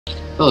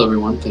Hello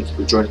everyone, thank you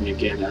for joining me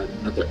again at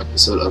another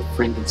episode of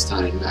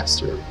Frankenstein,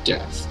 Master of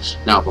Death.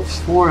 Now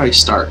before I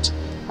start,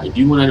 I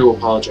do want to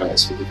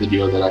apologize for the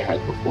video that I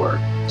had before.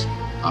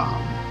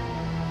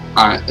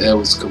 It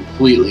was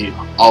completely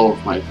all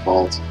of my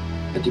fault.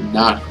 I did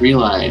not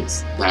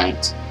realize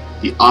that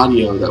the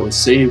audio that was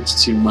saved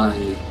to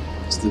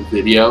the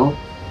video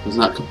was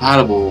not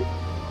compatible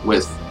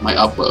with my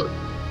upload.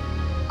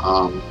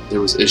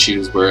 There was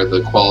issues where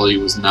the quality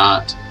was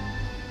not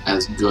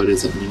as good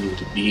as it needed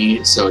to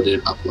be, so it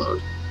didn't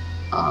upload.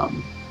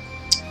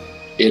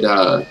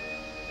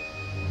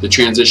 The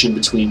transition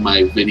between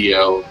my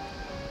video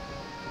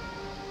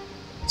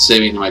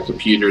saving to my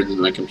computer, then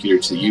my computer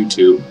to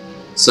YouTube,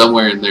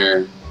 somewhere in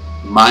there,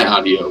 my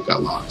audio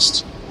got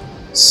lost.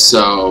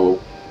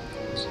 So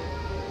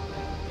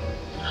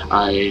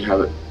I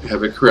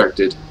have it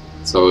corrected,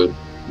 so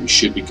we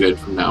should be good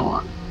from now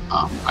on.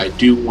 I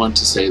do want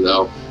to say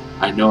though,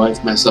 I know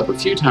I've messed up a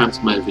few times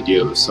in my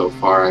videos so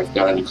far. I've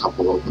gotten a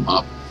couple of them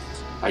up.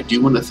 I do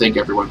want to thank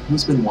everyone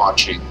who's been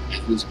watching and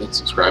who's been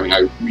subscribing.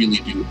 I really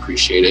do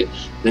appreciate it.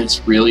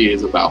 This really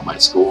is about my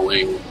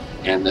schooling,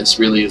 and this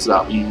really is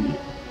about me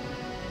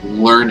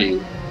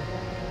learning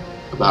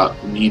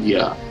about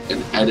media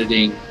and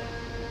editing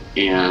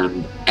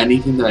and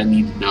anything that I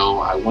need to know.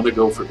 I want to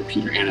go for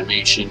computer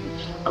animation.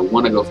 I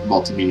want to go for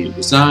multimedia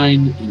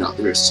design. You know,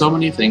 there are so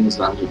many things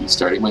that I'm going to be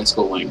starting my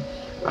schooling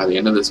by the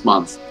end of this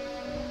month.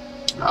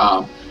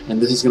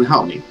 And this is going to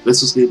help me.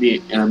 This is going to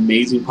be an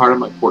amazing part of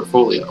my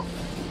portfolio.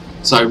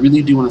 So I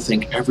really do want to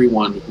thank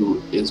everyone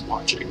who is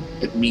watching.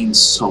 It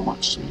means so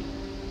much to me.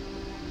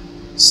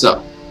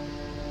 So,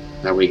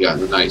 now we got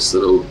the nice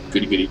little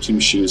goody-goody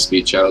two-shoes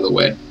speech out of the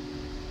way.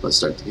 Let's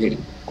start the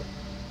game.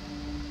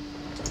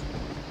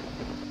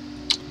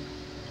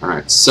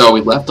 Alright, so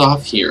we left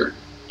off here.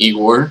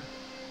 Igor,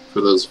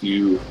 for those of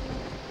you,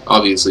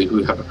 obviously,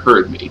 who haven't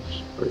heard me,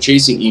 we're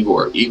chasing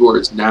Igor. Igor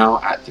is now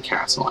at the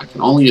castle. I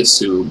can only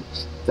assume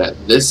that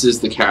this is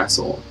the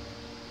castle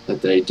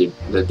that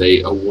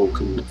they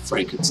awoken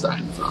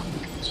Frankenstein from.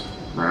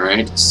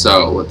 Alright,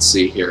 so let's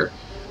see here.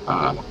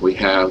 We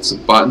have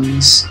some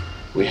buttons.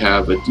 We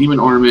have a demon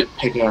ornament,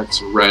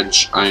 pickaxe,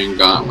 wrench, iron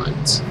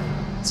gauntlet.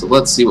 So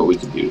let's see what we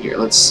can do here.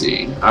 Let's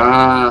see.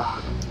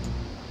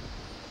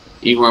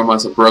 Igor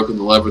must have broken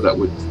the lever that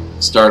would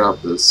start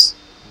up this.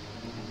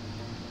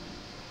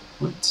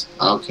 What?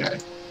 Okay.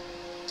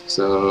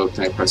 So,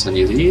 can I press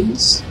any of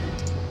these?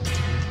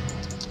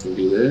 I can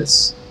do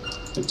this.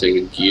 I can take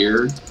a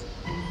gear.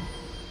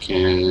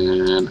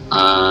 Can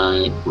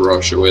I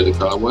brush away the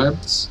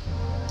cobwebs?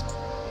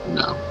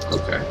 No.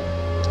 Okay.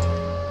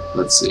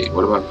 Let's see.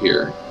 What about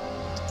here?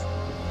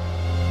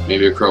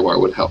 Maybe a crowbar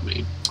would help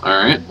me.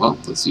 Alright, well,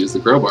 let's use the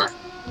crowbar.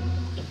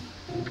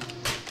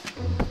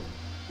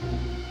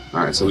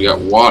 Alright, so we got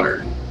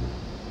water.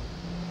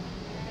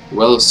 The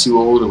well is too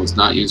old and was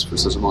not used for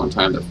such a long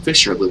time. The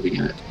fish are living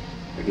in it.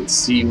 I can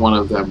see one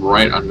of them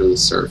right under the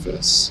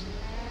surface.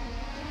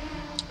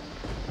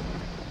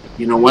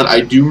 You know what?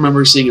 I do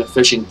remember seeing a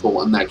fishing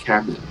pole in that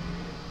cabinet.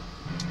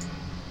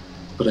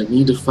 But I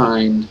need to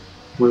find...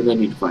 What do I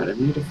need to find? I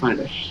need to find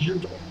a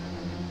handle.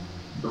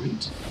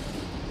 Right?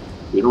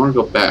 We don't want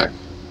to go back.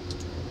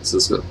 So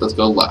let's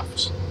go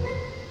left.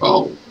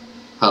 Oh.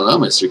 Hello,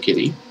 Mr.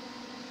 Kitty.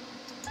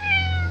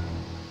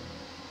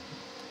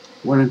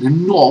 What an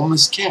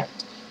enormous cat.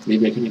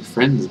 Maybe I can make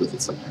friends with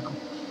it somehow.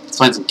 Let's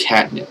find some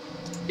catnip.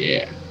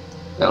 Yeah,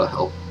 that'll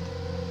help.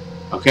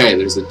 Okay,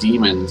 there's the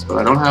demons, but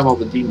I don't have all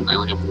the demons. I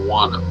only have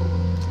one of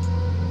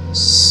them.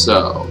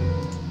 So,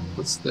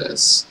 what's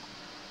this?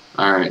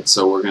 Alright,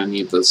 so we're going to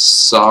need the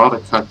saw to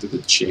cut through the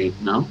chain.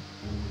 No?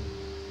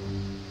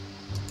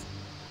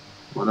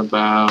 What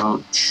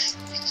about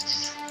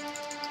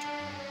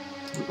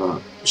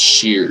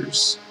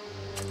shears?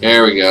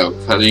 There we go,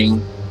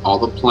 cutting all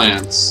the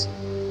plants.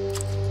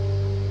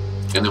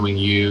 And then we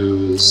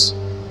use...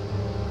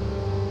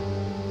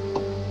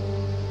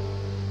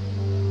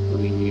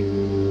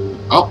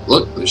 Oh,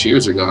 look, the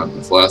shears are gone.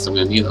 That's the last I'm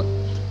going to need them.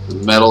 The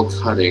metal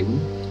cutting,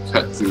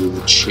 cut through the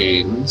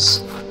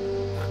chains.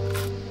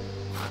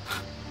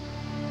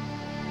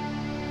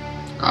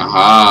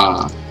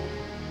 Aha!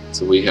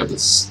 So we have the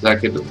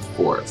second and the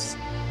fourth.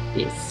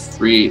 We have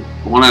three,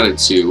 one out of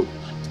two.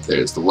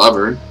 There's the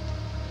lever.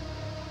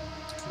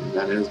 And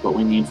that is what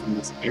we need from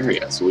this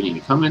area. So we need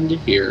to come into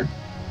here.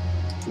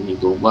 We need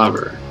the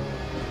lever.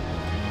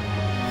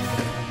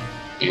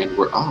 And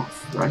we're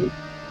off, right?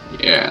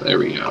 Yeah, there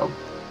we go.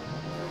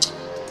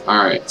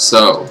 Alright,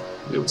 so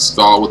we have a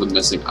skull with a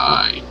missing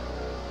eye.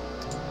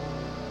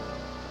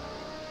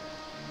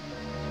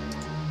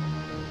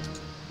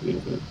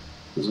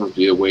 There's must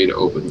be a way to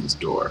open this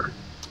door.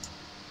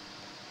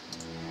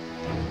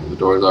 The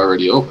door is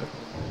already open.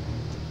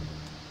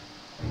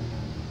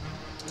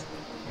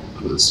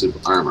 With a suit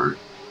of armor.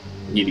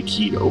 I need a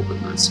key to open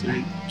this. Can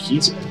I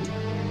keys it?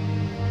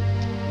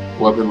 A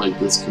weapon like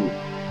this can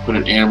put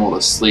an animal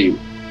to sleep.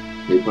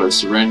 They put a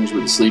syringe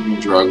with a sleeping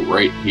drug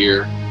right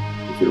here.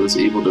 If it was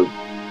able to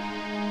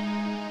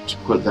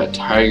put that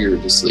tiger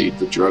to sleep,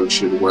 the drug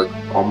should work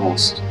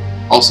almost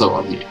Also,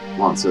 on the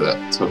monster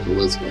that took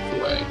Elizabeth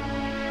away,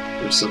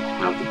 we still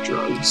have the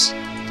drugs.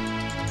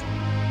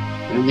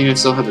 I don't think I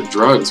still have the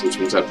drugs, which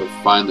means I have to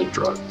find the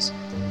drugs.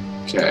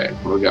 Okay,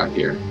 what do we got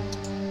here?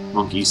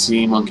 Monkey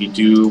see, monkey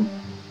do.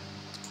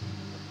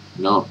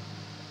 No.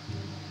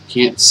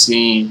 Can't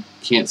see,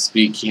 can't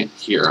speak, can't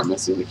hear. I'm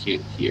missing the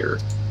can't hear.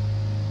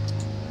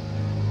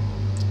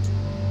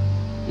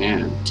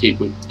 Man, tape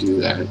would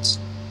do that.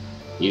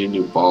 Need a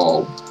new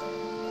bulb.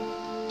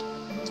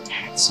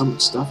 Man, so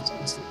much stuff is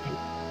missing here.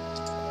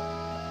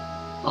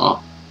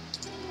 Oh.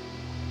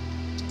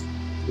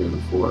 3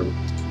 and 4.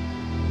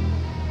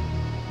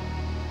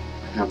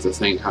 I have to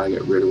think how to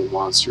get rid of the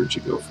monster to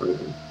go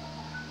further.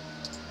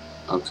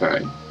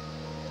 Okay.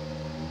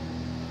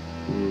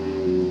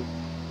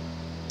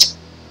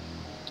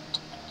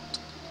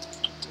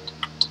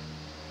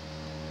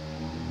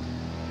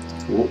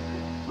 Oh,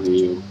 what are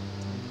you?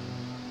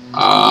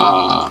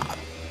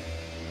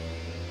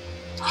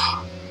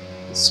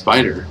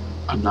 Spider.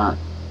 I'm not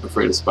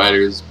afraid of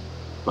spiders,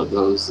 but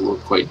those look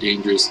quite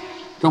dangerous.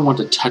 Don't want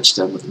to touch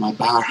them with my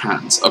bare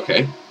hands.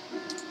 Okay.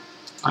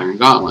 Iron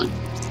Gauntlet.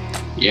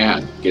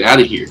 Yeah, get out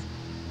of here.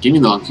 Give me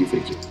the monkey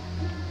figure.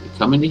 You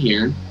come into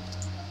here,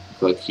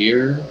 click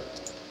here,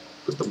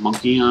 put the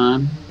monkey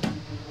on,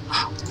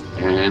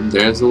 and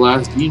there's the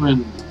last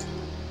demon.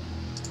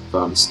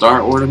 Found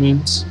star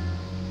ornament.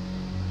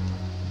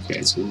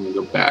 Okay, so we're gonna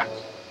go back.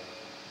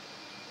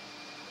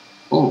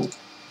 Oh.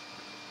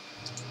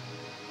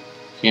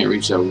 Can't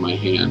reach that with my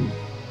hand.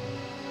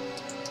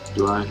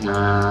 Do I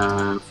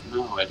have...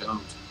 No, I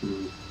don't.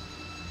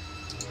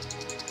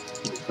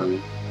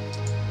 Okay.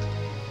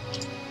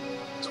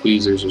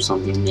 Tweezers or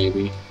something,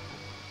 maybe.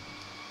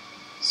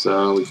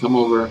 So we come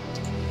over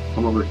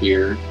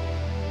here.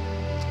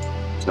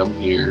 Come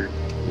here.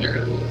 There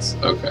it is.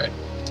 Okay.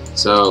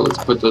 So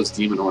let's put those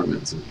demon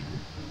ornaments in here.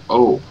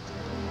 Oh.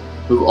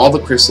 Move all the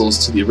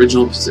crystals to the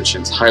original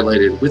positions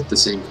highlighted with the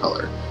same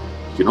color.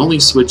 You can only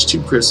switch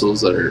 2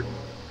 crystals that are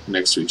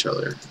next to each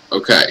other.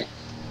 Okay.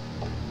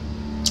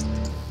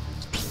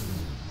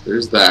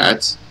 There's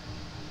that.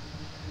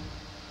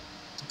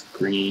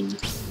 Green.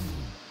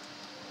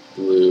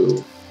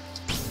 Blue.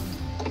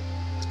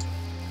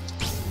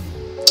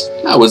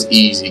 That was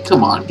easy.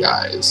 Come on,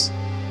 guys.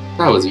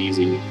 That was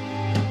easy.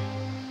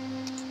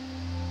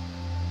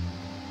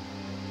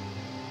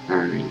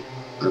 Alright.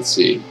 Let's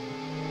see.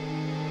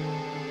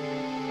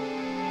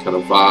 Got a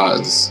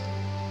vase.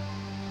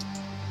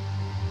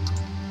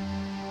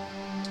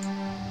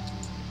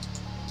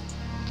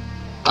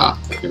 Ah,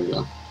 here we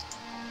go.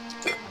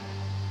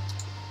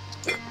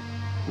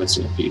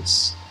 Missing a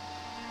piece.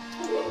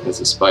 There's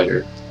a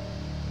spider.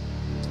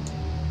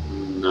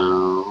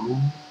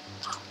 No.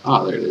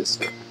 Ah, there it is.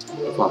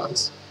 A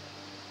vase.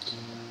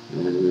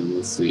 And then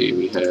let's see,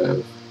 we have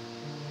a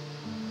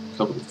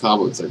couple of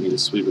cobwebs that need to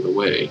sweep it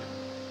away.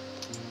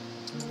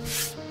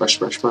 Brush,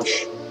 brush,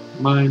 brush.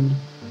 Mine.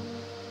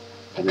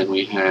 And then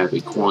we have a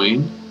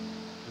coin.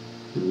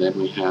 And then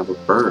we have a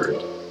bird.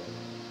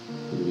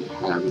 And we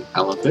have an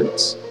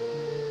elephant.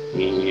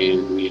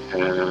 And we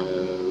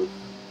have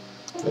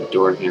a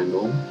door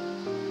handle.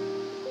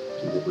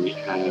 And then we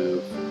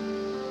have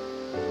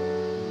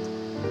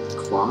a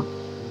clock.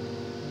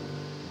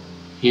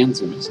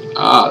 Hands are missing.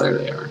 Ah, there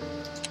they are.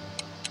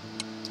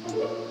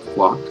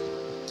 Clock.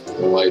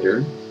 A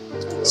lighter.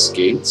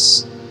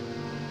 Skates.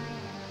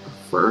 A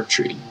fir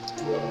tree.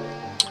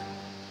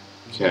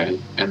 Okay,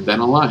 and then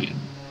a lion.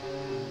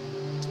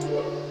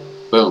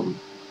 Boom.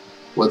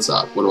 What's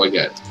up? What do I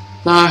get?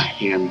 The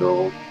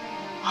handle.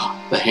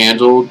 The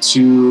handle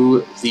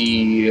to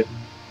the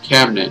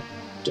cabinet.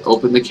 To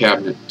open the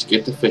cabinet. To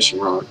get the fishing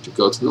rod. To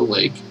go to the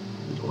lake.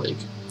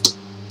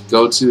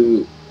 Go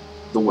to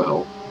the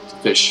well. To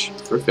fish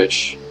for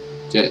fish.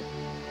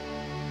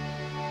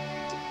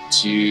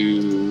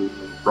 To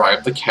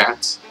bribe the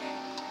cat.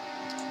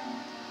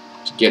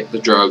 To get the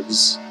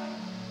drugs.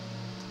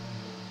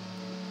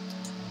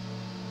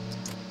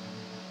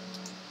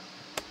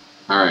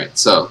 Alright,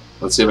 so,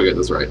 let's see if I get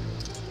this right.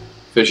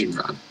 Fishing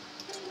rod.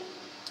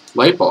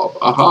 Light bulb.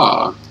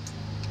 Aha!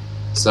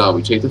 So,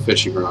 we take the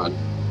fishing rod.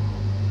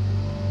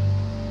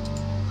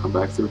 Come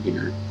back through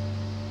here.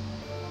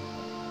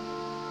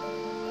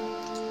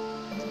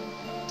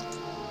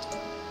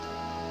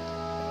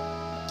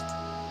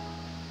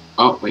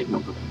 Oh, wait,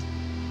 no.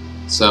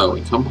 So,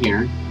 we come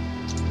here.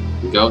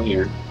 We go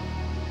here.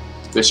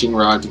 Fishing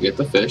rod to get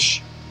the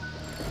fish.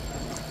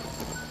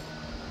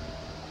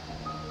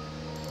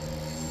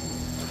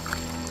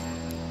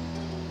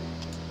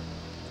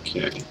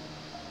 Okay.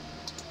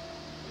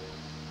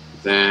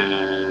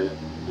 Then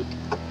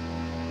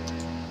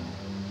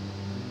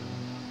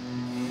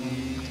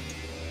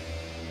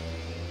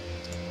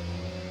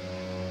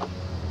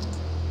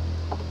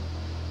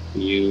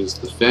we use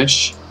the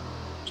fish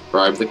to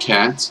bribe the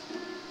cat.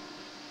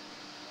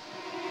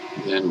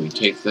 Then we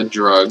take the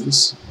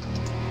drugs.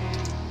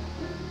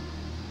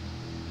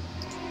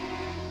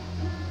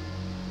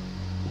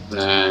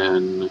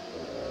 Then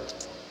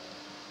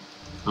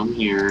come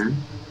here.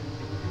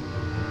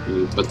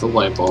 We put the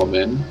light bulb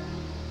in.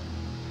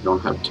 We don't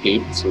have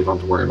tape, so we don't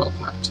have to worry about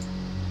that.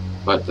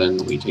 But then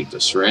we take the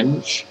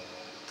syringe,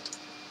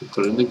 we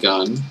put it in the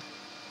gun.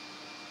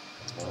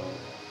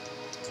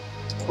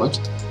 What?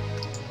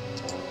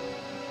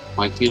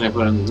 Why can't I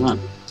put it in the gun?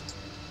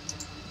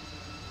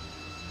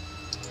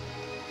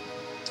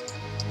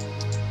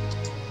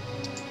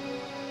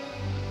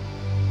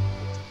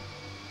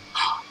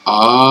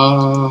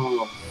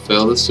 Oh,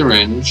 fill the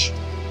syringe.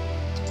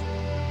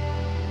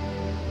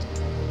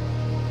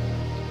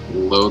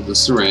 Load the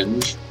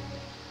syringe.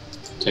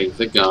 Take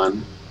the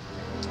gun.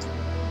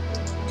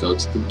 Go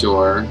to the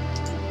door.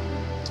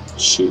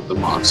 Shoot the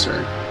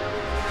monster.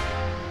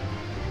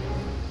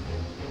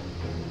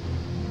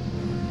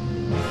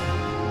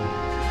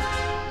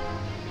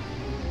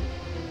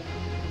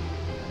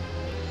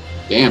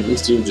 Damn,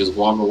 this dude just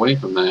walked away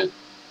from that.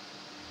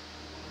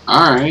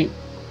 Alright.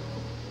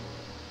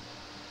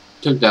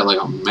 Took that like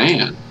a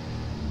man.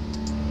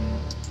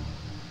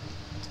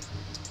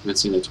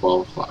 Missing the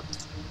 12 o'clock.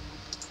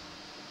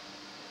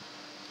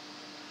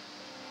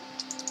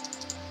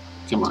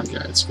 Come on,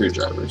 guys.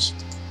 Screwdrivers.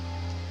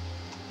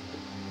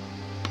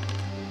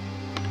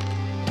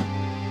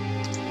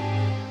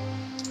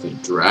 The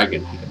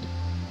dragon head.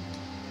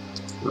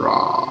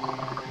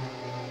 Rawr.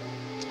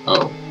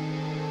 Oh.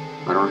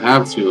 I don't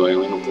have two. I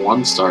only have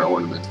 1-star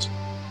ornament.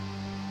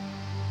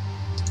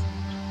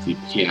 The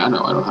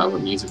piano. I don't have a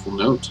musical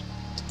note.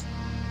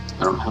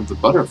 I don't have the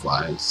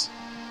butterflies.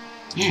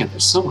 Man,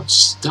 there's so much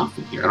stuff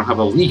in here. I don't have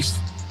a leaf.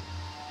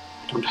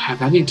 I don't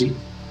have anything.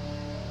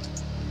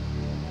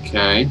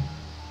 Okay.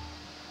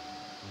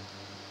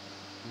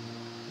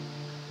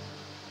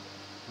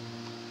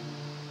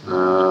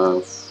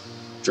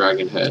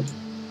 Dragon head.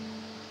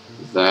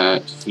 Is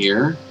that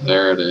here?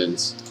 There it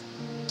is.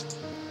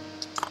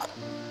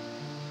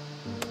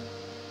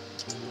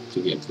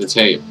 To get the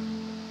tape.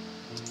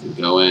 You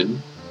go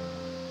in.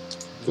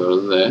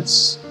 Go to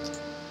this.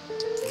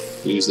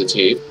 Use the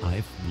tape.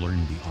 I've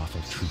learned the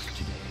awful truth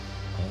today.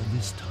 All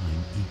this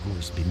time,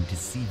 Igor's been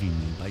deceiving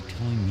me by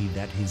telling me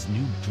that his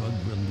new drug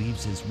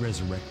relieves his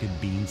resurrected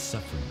being's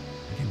suffering.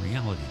 But in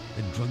reality,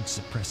 the drug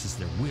suppresses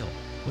their will.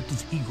 What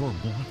does Igor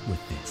want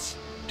with this?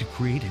 To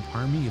create an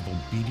army of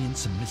obedient,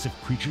 submissive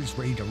creatures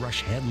ready to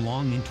rush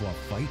headlong into a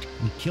fight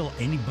and kill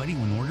anybody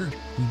when ordered?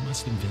 We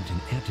must invent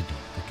an antidote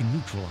that can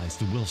neutralize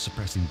the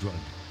will-suppressing drug.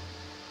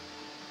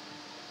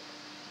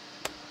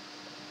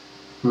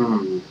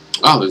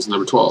 Oh, there's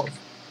number 12.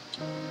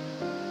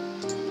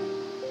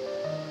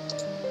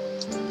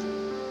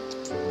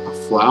 A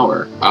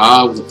flower.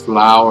 Ah, it was a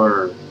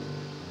flower.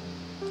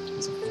 It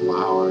was a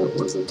flower. It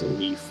wasn't a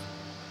leaf.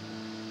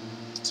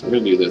 So we're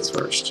going to do this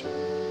first.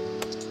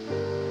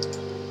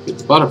 Get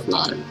the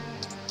butterfly.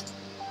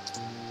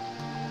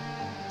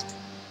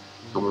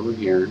 Come over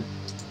here.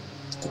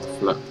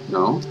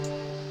 No.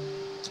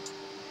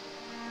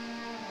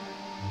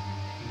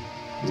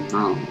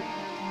 No.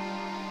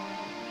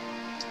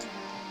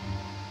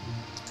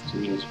 It's a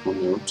musical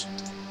note.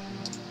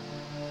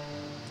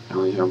 I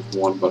only have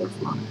 1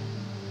 butterfly.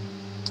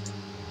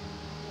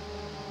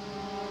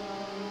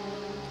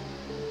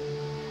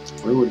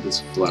 Where would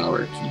this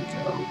flower key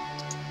go?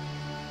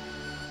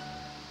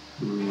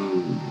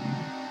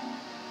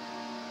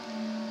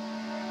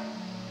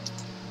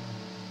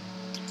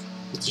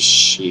 It's a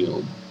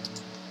shield.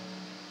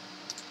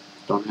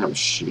 Don't have a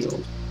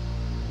shield.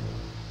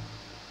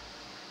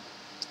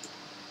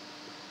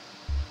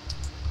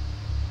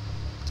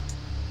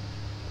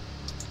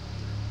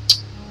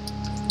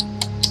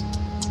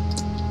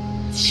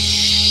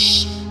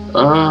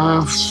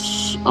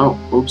 Oh,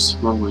 oops,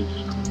 wrong way.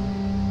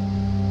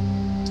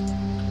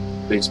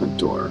 Basement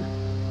door.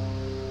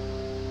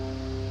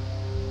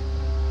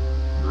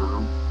 No,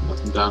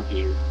 nothing down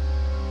here.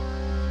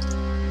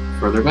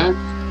 Further back?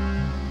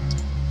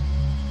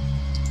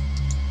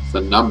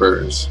 The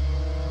numbers.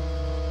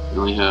 I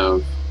only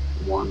have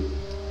 1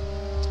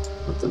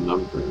 of the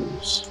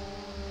numbers.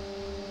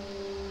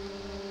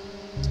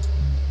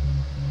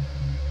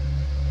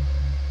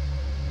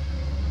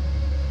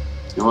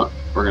 You know what?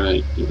 We're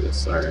gonna do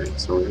this. Alright,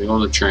 so we're gonna go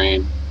on the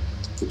train.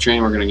 The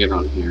train we're gonna get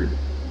on here.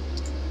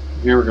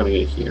 Here we're gonna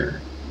get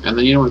here. And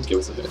then you know what? Give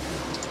us a hit.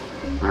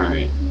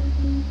 Alright.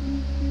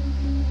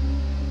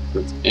 So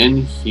it's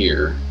in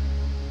here.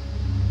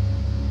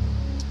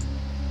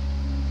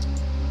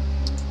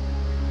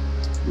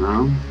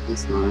 No,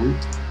 that's not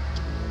it.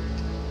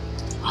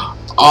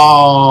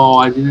 Oh,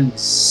 I didn't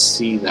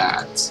see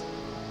that.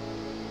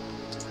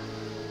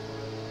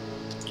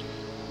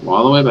 Come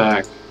all the way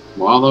back.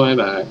 Come all the way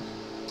back.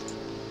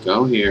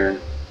 Go here.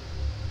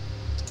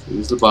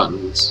 Use the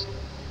buttons.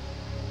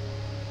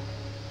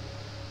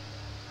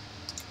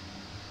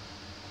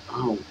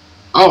 Oh.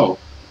 Oh!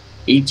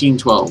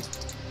 1812.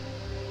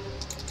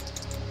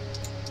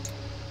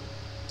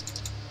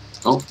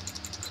 Oh,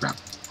 crap.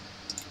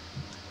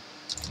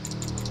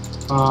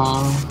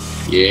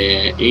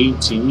 Yeah,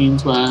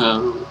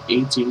 1812.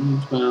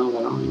 1812. I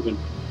don't even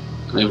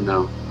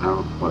know. I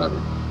don't know.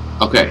 Whatever.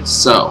 Okay,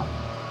 so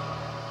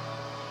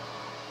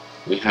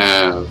we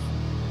have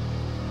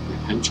a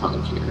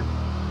hedgehog here.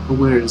 But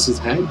where is his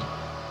head?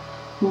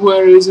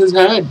 Where is his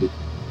head?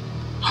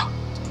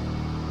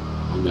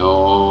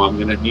 No, I'm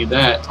gonna need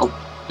that. Oh,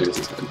 there's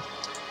his head.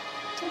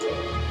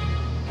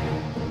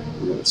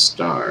 We got a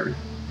star.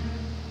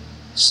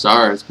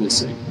 Star is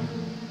missing.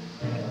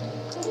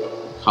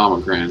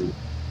 Pomegranate.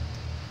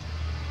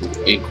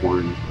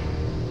 Acorn.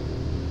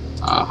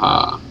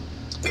 Aha.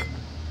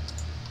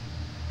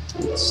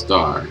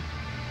 Star.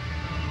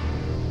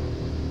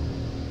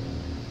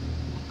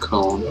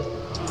 Cone.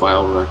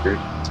 File record.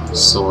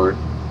 Sword.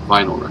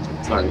 Vinyl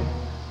record. Sorry.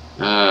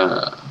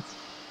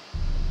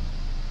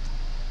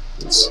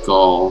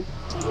 Skull.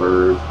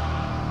 Bird.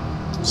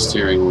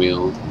 Steering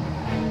wheel.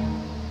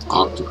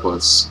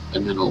 Octopus.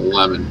 And then a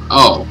lemon.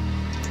 Oh!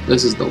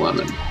 This is the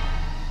lemon.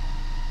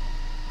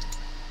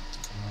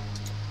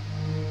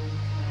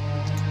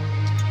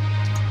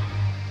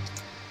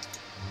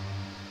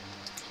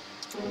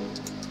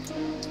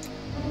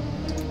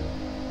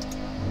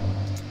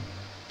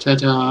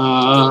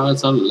 Ta-da!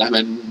 It's a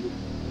lemon.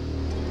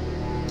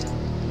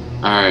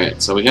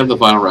 Alright, so we have the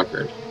vinyl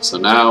record. So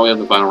now we have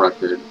the vinyl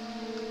record.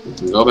 We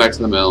can go back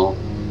to the mill.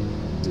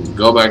 We can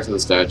go back to the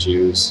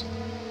statues.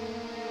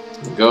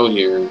 We can go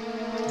here.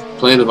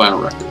 Play the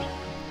vinyl record.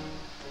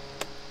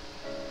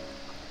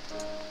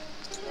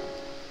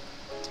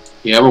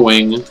 You have a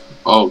wing.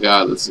 Oh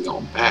god, this is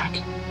going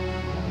back.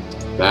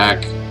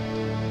 Back.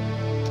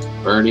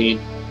 Birdie.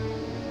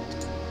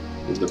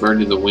 Give the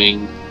birdie the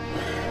wing.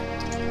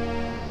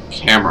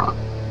 Camera.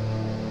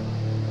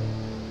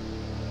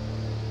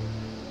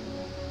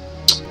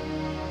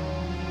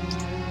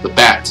 The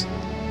bat.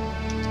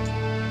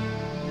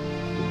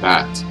 The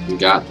bat. We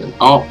got this.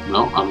 Oh,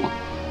 no, I'm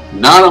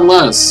not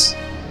unless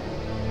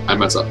I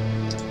mess up.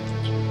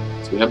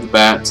 So we have the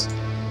bat.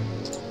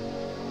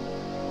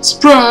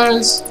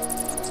 Surprise!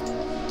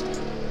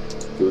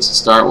 Give us a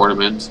star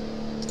ornament.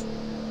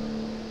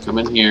 Come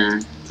in here.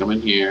 Come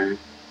in here.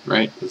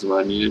 Right? This is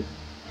what I needed.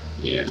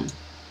 Yeah.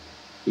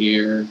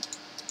 Here.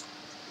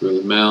 Through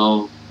the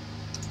mill.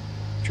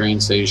 Train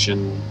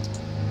station.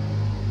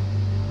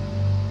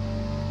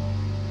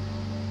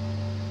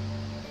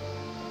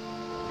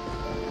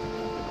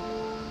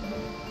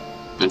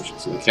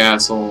 Entrance to the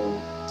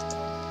castle.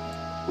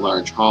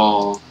 Large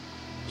hall.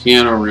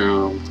 Piano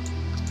room.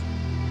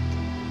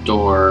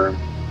 Door.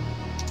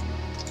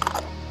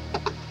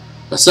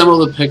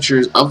 Assemble the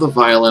pictures of the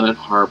violin and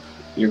harp.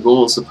 Your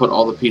goal is to put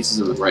all the pieces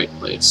in the right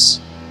place.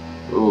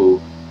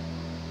 Ooh.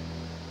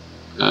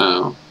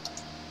 Oh.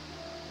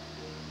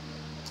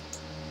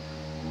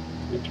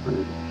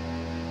 Turn.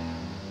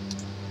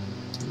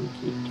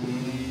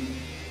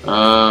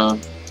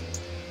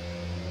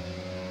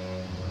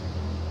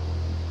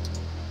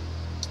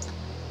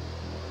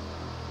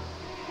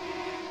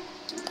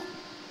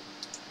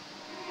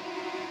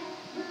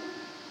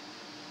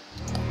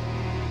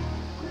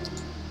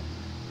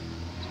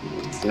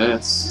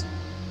 This.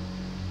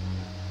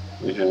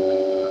 We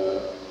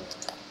have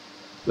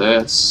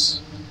this.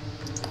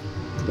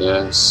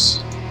 This.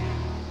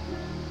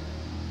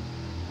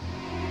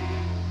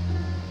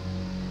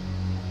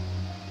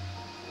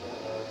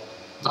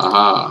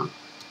 Aha.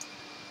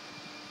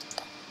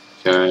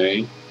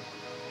 Okay.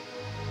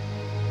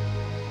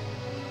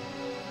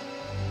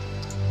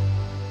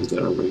 Put that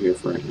over here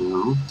for right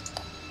now.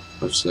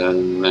 Push that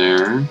in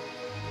there.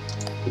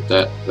 Put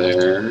that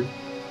there.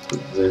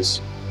 Put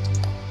this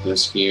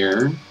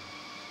here.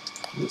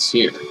 This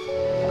here.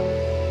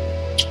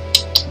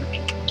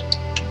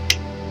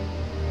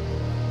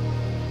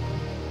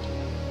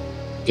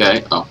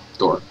 Okay. Oh,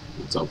 door.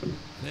 It's open.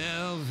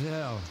 Well,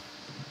 well.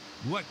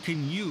 What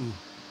can you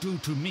do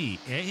to me,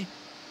 eh?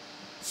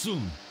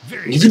 Soon,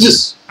 very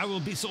soon, I will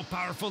be so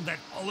powerful that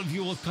all of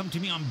you will come to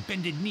me on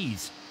bended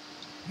knees.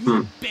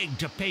 You beg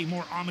to pay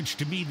more homage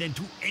to me than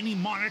to any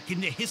monarch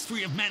in the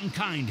history of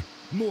mankind.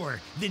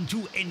 More than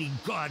to any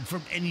god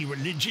from any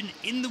religion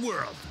in the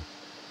world.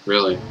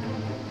 Really?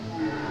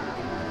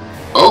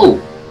 Oh!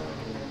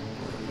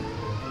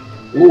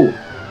 Ooh.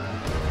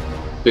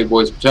 Big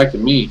boy's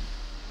protecting me.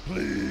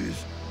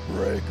 Please,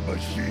 break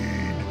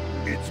machine.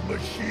 It's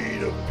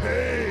machine of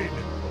pain.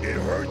 It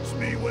hurts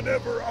me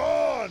whenever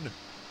on.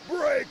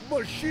 Break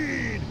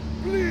machine,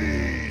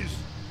 please.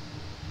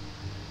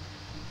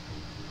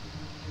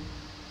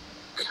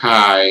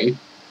 Kai.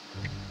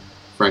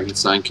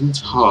 Frankenstein can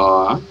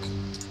talk.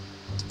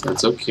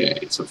 That's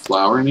okay. So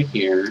flower in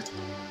here.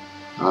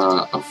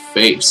 A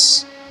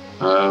face.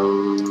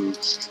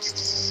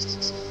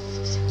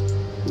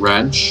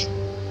 Wrench.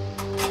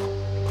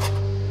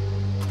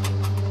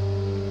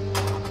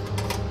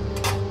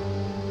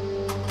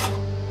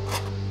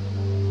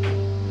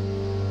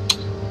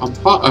 A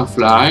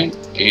butterfly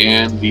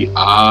and the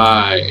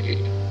eye.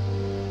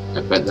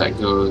 I bet that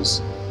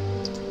goes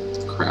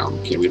crown.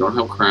 Okay, we don't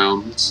have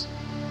crowns.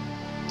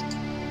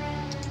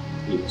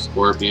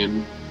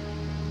 Scorpion.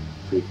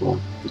 Pretty cool.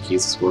 The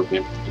key's a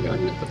scorpion. You gotta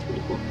admit that's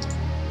pretty cool.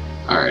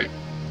 Alright.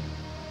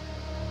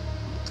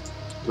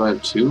 Do I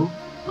have two?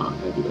 Oh,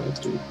 I do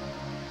have two.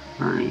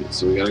 Alright,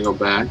 so we gotta go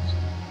back.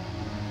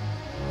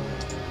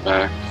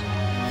 Back.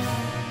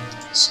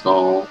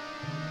 Skull.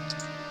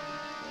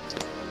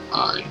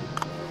 eye.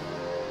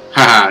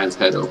 Haha, his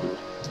head opened.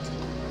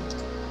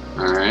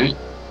 Alright.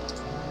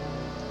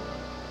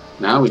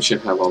 Now we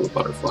should have all the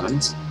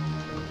butterflies.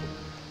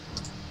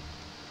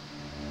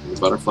 The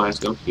butterflies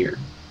go here.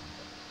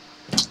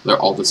 They're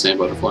all the same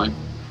butterfly.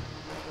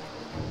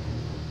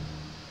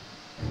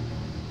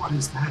 What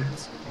is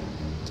that?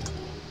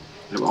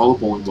 I have all the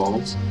bowling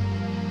balls. I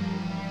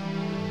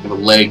have a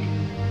leg.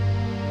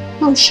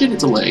 Oh shit,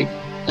 it's a leg.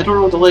 I don't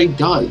know what the leg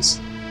does.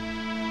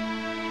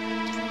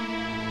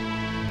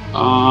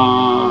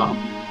 I'm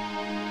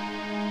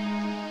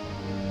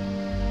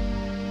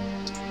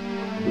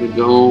gonna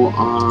go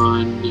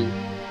on.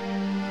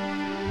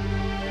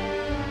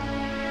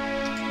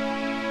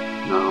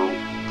 No.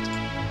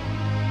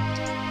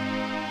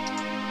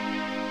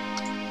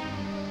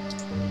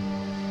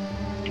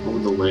 What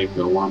would the leg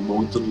go on? What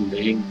would the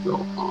leg go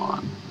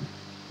on?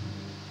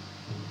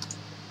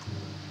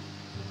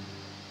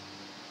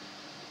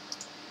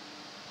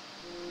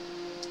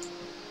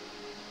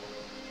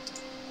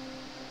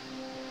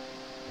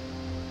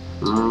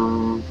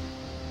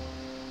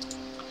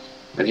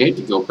 I'd hate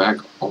to go back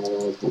all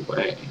the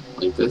way.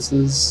 Like, this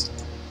is...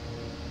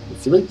 I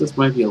feel like this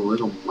might be a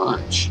little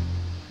much.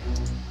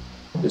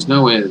 There's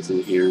no way it's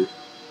in here.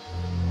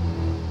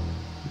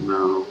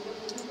 No.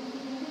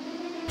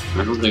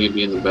 I don't think it'd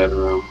be in the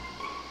bedroom.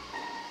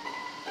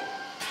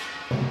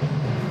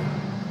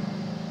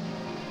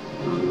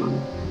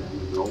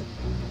 Nope.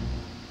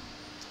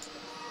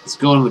 Let's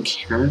go on the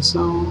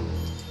carousel.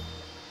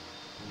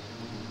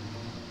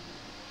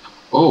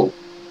 Oh.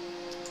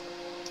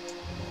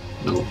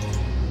 No.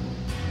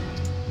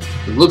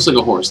 It looks like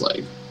a horse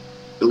leg.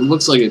 It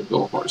looks like it'd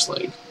go a horse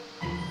leg.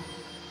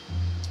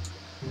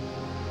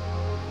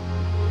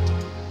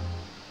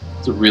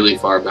 It's really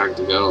far back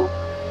to go.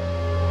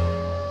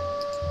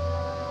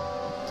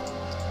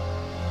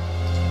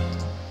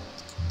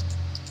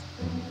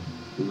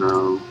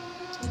 No.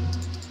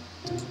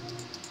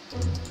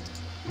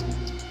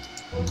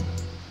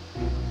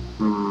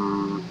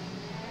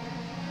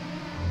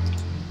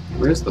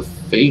 Where's the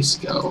face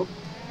go?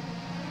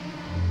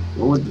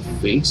 What would the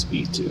face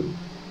be to?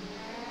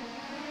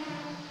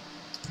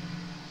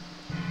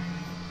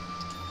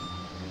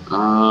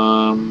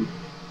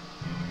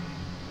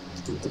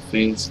 Would the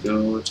face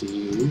go to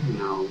you?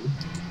 No.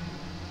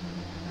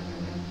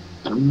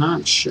 I'm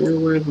not sure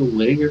where the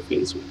leg or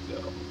face would go.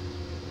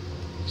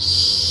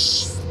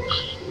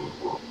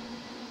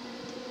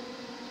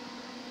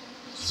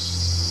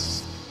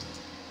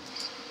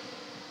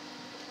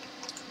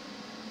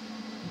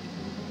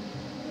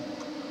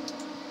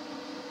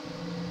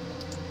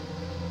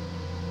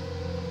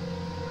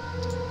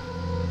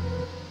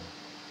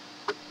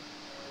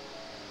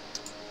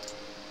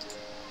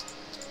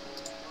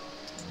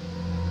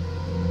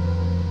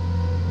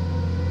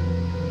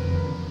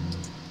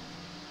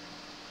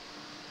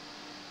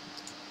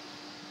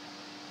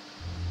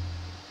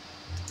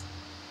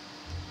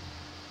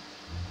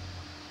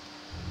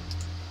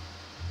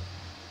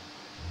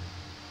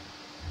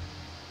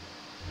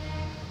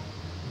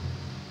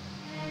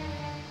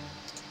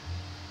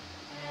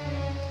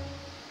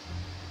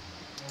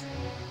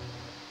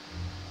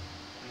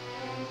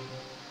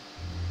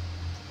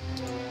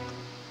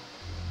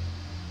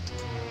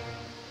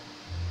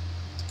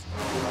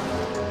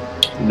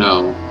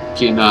 No,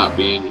 cannot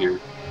be in here.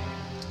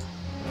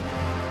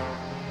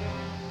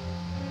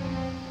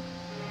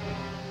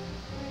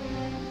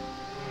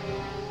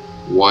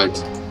 What?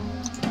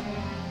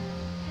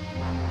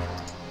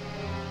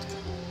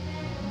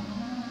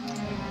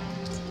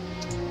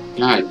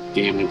 God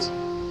damn it.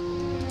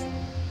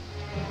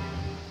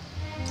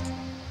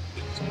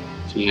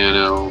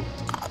 Piano.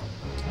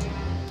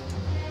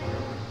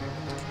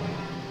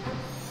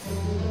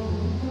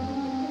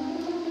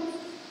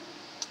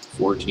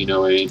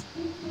 $14.08.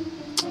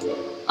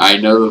 I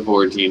know the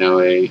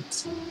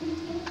 1408.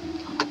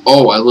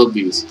 Oh, I love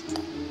these.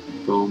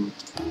 Boom,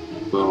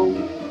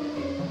 boom,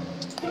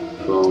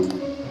 boom,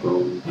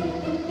 boom.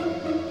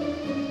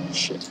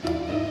 Shit.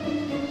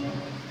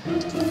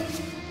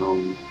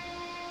 Boom.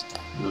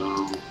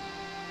 No.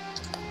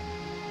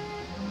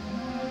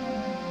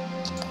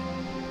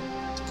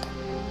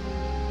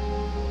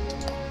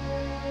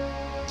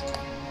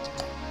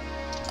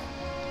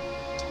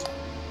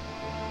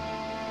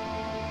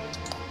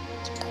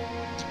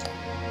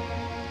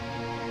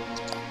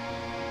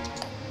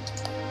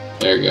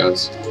 There it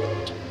goes.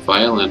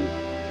 Violin.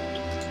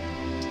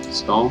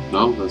 Skull?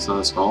 No, that's not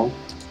a skull.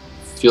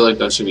 I feel like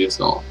that should be a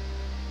skull.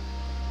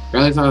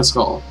 Apparently it's not a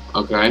skull.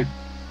 Okay.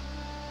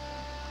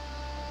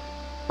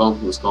 Bone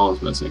from the skull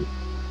is missing.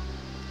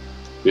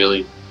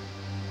 Really?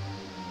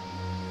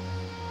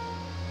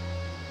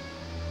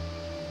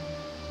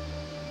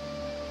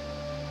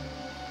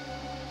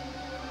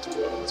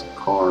 It's a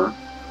car.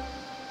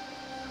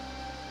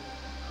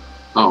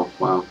 Oh,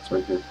 wow. It's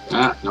right here.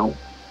 Ah, no.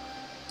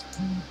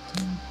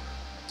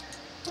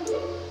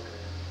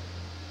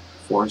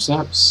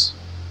 Forceps,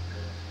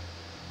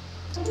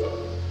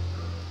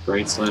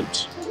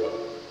 bracelet,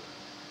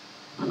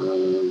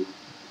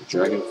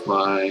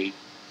 dragonfly,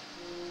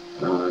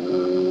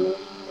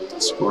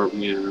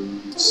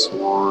 Scorpion,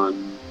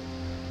 swan,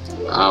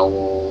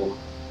 owl,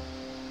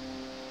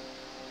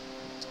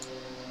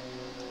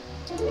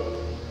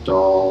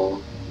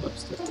 doll,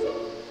 lipstick.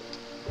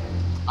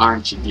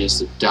 Aren't you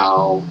just a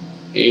doll?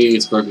 Hey,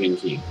 Scorpion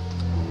key.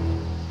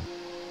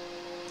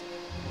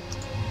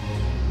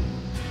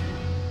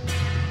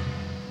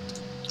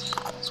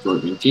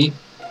 Scorpion key.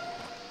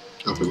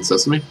 Open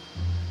sesame.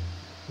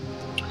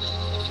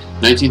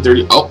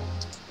 1930. Oh!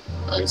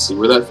 I see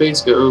where that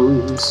face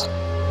goes.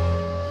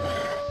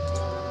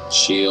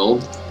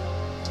 Shield.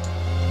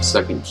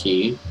 Second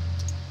key.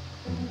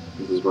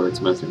 This is where it's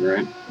missing,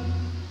 right?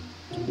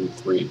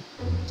 3.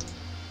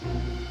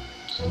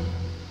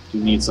 You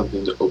need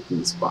something to open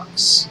this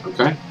box.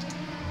 Okay?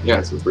 Yeah,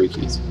 it's with 3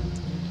 keys.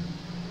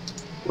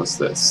 What's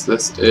this?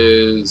 This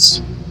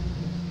is...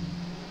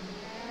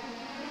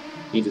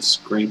 Need to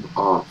scrape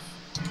off.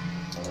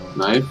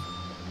 Knife.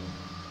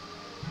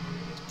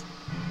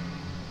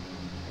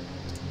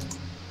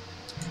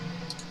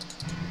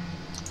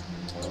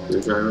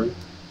 Screwdriver.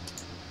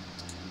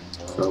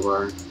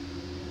 Crowbar.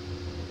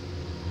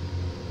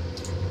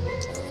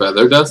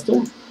 Feather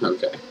duster?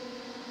 Okay.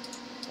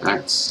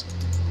 Axe.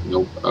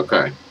 Nope.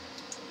 Okay.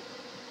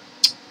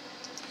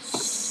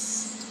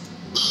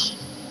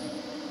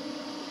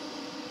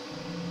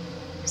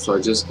 So I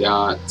just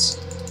got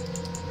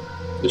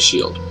the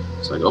shield.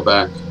 So I go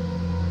back,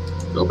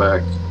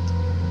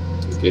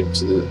 get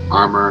to the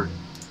armor,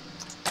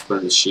 put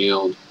in the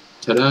shield,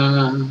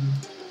 ta-da!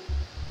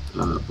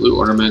 Blue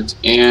ornament,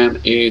 and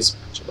a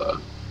spatula.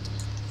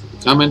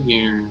 So come in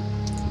here,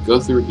 go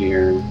through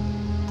here,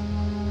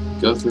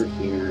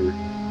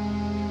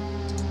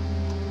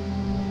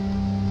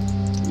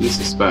 use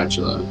the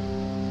spatula,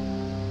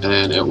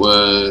 and it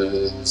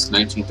was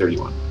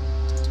 1931.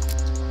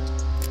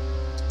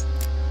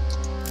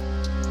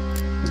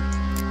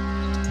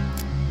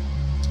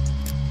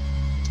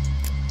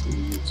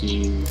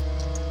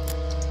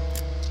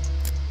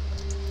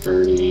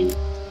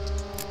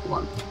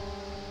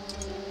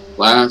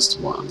 Last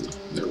one.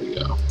 There we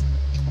go.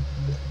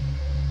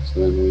 So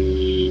then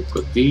we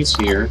put these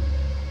here.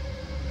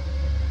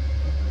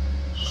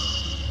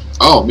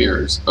 Oh,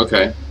 mirrors.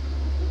 Okay.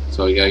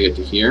 So you gotta get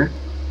to here.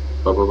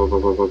 Bum, bum, bum,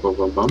 bum, bum, bum,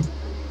 bum, bum.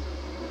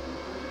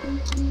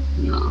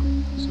 No.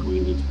 So we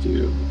need to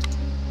do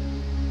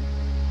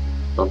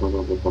bum, bum,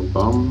 bum, bum, bum,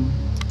 bum.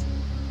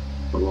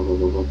 Bum, bum, bum,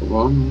 bum, bum,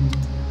 bum.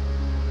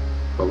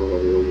 Bum, bum,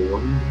 bum, bum,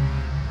 bum.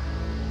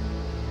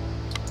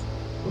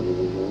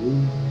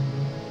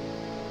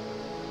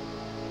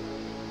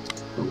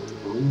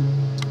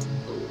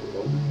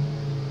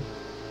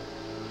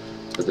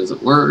 That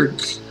doesn't work.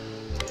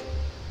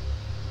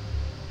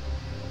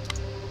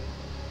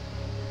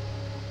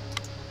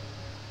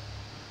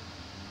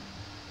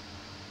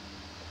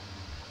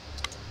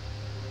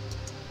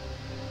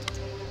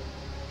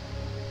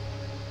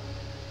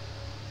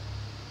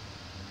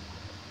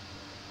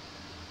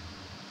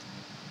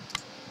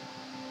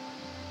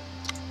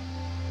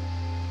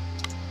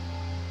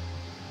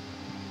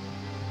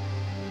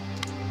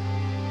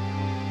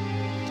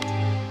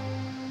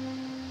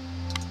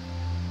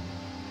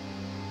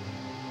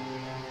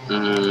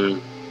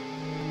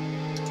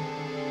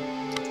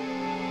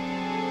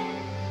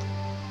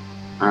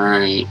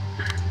 Alright.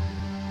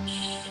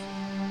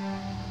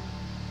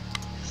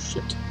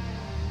 Shit.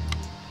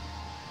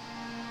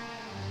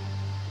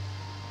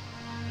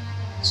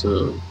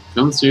 So,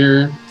 comes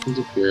here, comes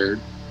up here.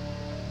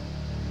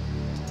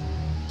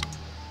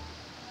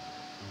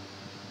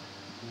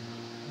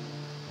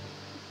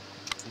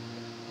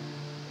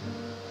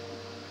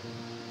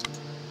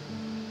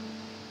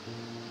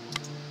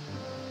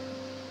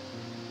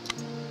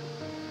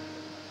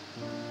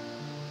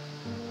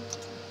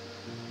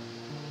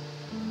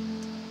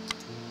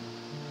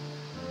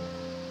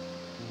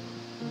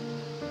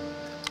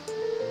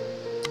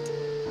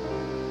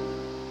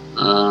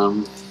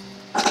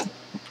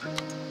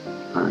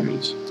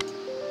 Alright.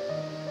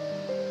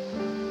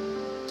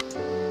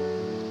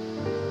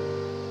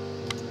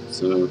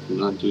 So,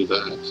 cannot do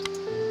that.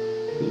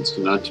 Means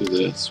cannot do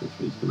this, which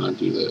means cannot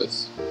do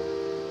this.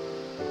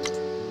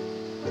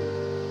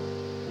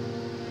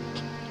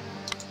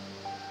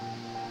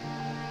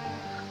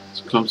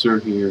 So, comes through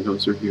here,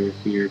 comes through here,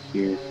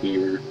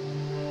 here.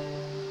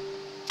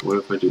 What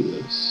if I do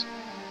this?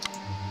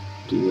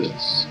 Do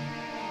this.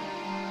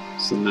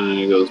 So then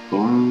it goes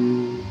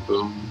boom,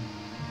 boom.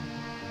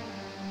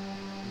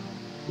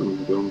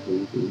 Boom, boom,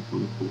 boom, boom,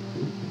 boom, boom,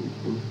 boom,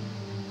 boom.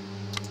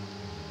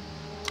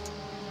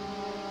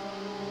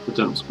 But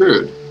then I'm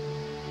screwed.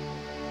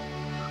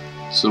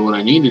 So what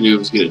I need to do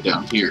is get it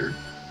down here.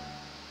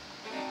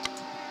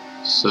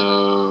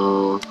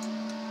 So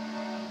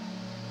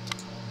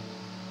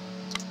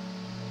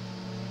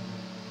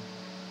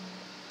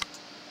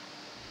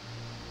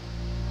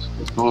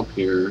let's come up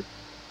here,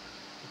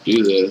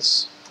 do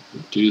this,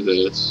 and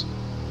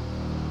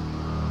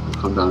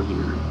come down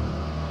here.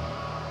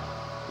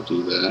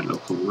 Do that, and I'll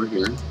come over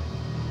here.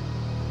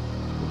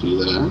 Do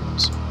that.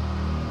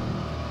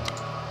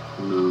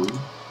 No.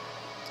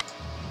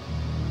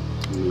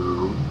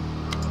 No.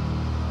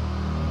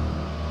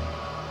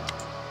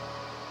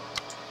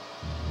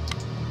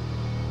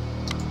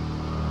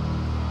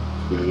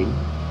 Okay.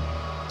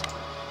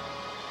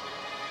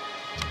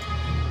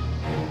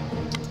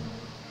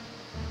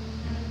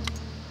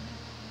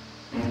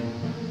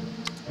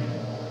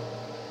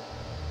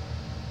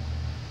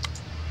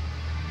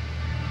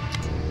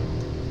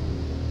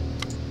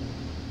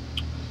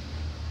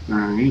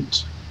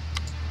 Alright.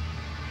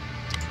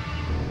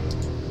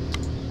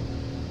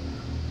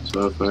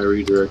 So if I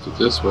redirect it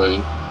this way,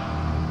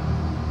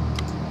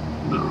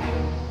 no,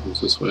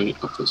 goes this way,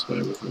 up this way,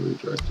 but if I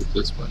redirect it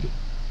this way,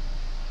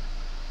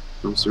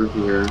 comes through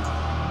here.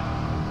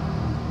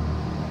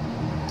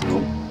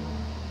 Nope.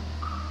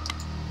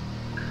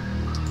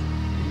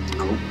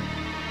 Nope.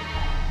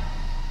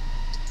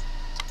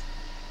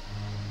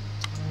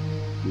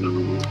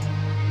 No.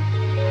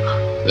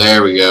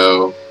 There we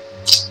go.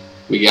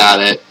 We got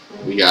it.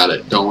 We got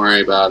it. Don't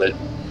worry about it.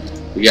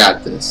 We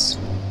got this.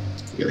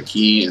 We got a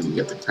key and we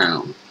got the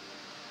crown.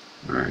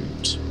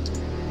 Alright.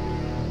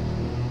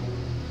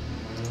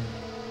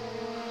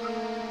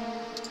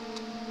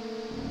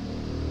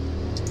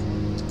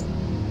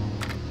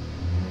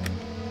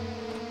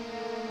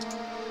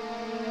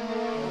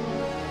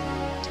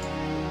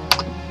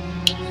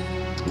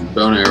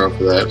 Bone arrow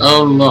for that.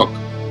 Oh, look.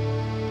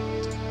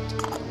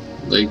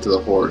 Leg to the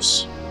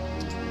horse.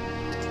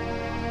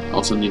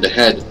 Also need a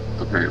head,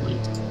 apparently.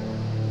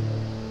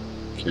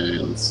 Okay,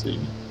 let's see.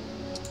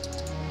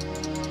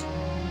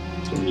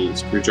 So we need a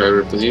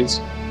screwdriver for these.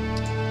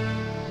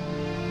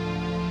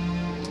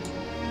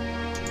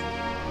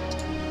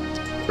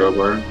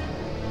 Crowbar.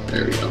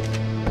 There we go.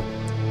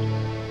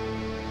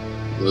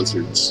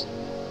 Lizards.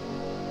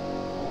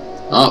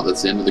 Oh,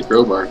 that's the end of the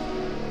crowbar.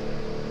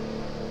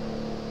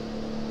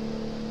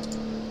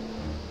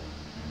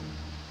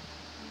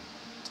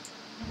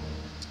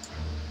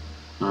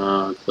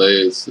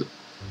 Clay is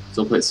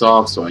still quite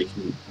soft, so I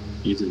can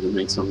use it to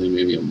make something,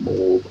 maybe a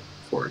mold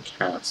for a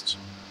cast.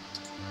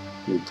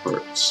 New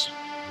parts.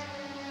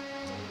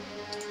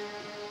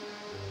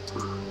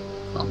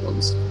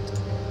 Problems.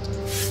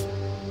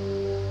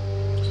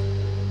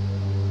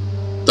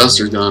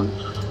 Duster's gone.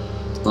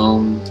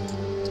 Bone,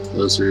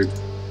 lizard.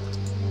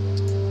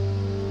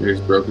 Here's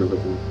broken if I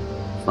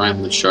can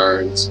find the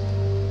shards,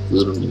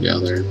 glue them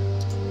together.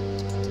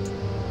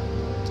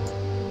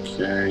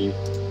 Okay.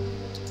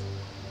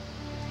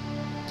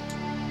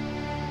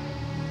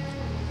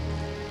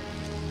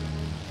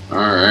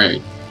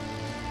 Alright.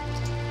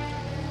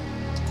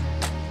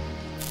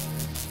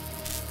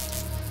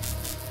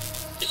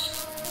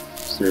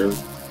 So,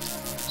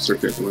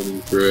 circuit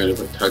running through it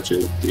if I touch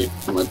it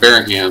with my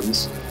bare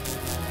hands.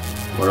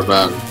 What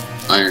about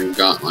iron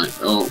gauntlet?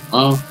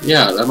 Oh,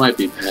 yeah, that might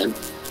be bad.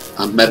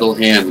 A metal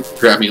hand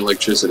grabbing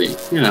electricity,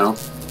 you know.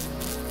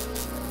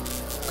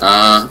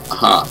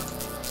 Aha.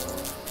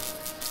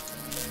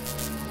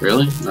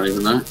 Really? Not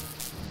even that?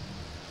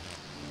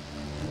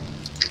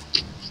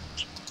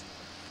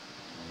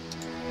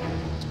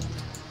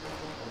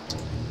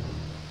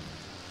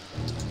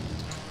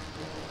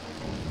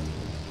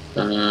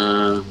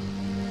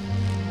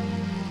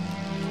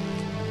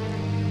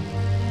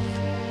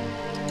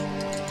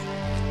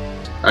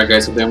 Alright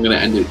guys, I think I'm going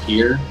to end it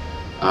here.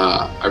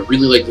 I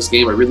really like this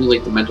game. I really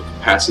like the mental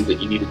capacity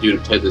that you need to do to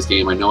play this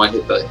game. I know I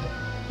hit the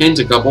hint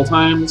a couple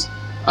times.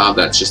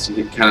 That's just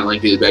to kind of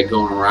like the bag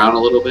going around a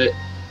little bit.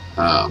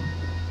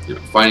 You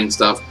know, finding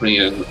stuff, putting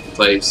it in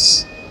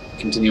place,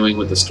 continuing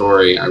with the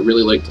story. I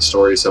really like the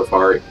story so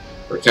far.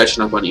 We're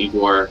catching up on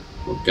Igor.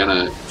 We're going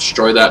to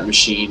destroy that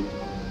machine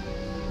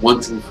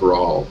once and for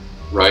all,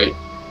 right?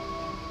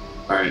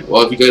 Alright,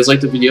 well, if you guys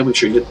liked the video, make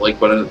sure you hit the like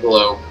button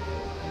below.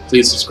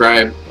 Please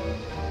subscribe.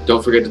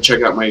 Don't forget to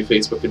check out my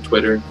Facebook and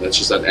Twitter. That's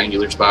just at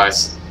Angular Spy.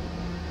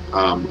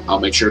 I'll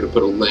make sure to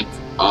put a link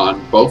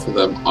on both of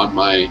them on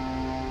my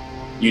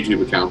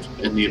YouTube account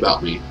in the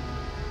About Me.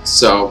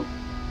 So,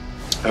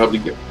 I hope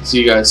to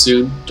see you guys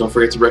soon. Don't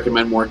forget to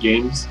recommend more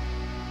games,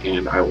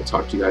 and I will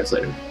talk to you guys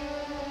later.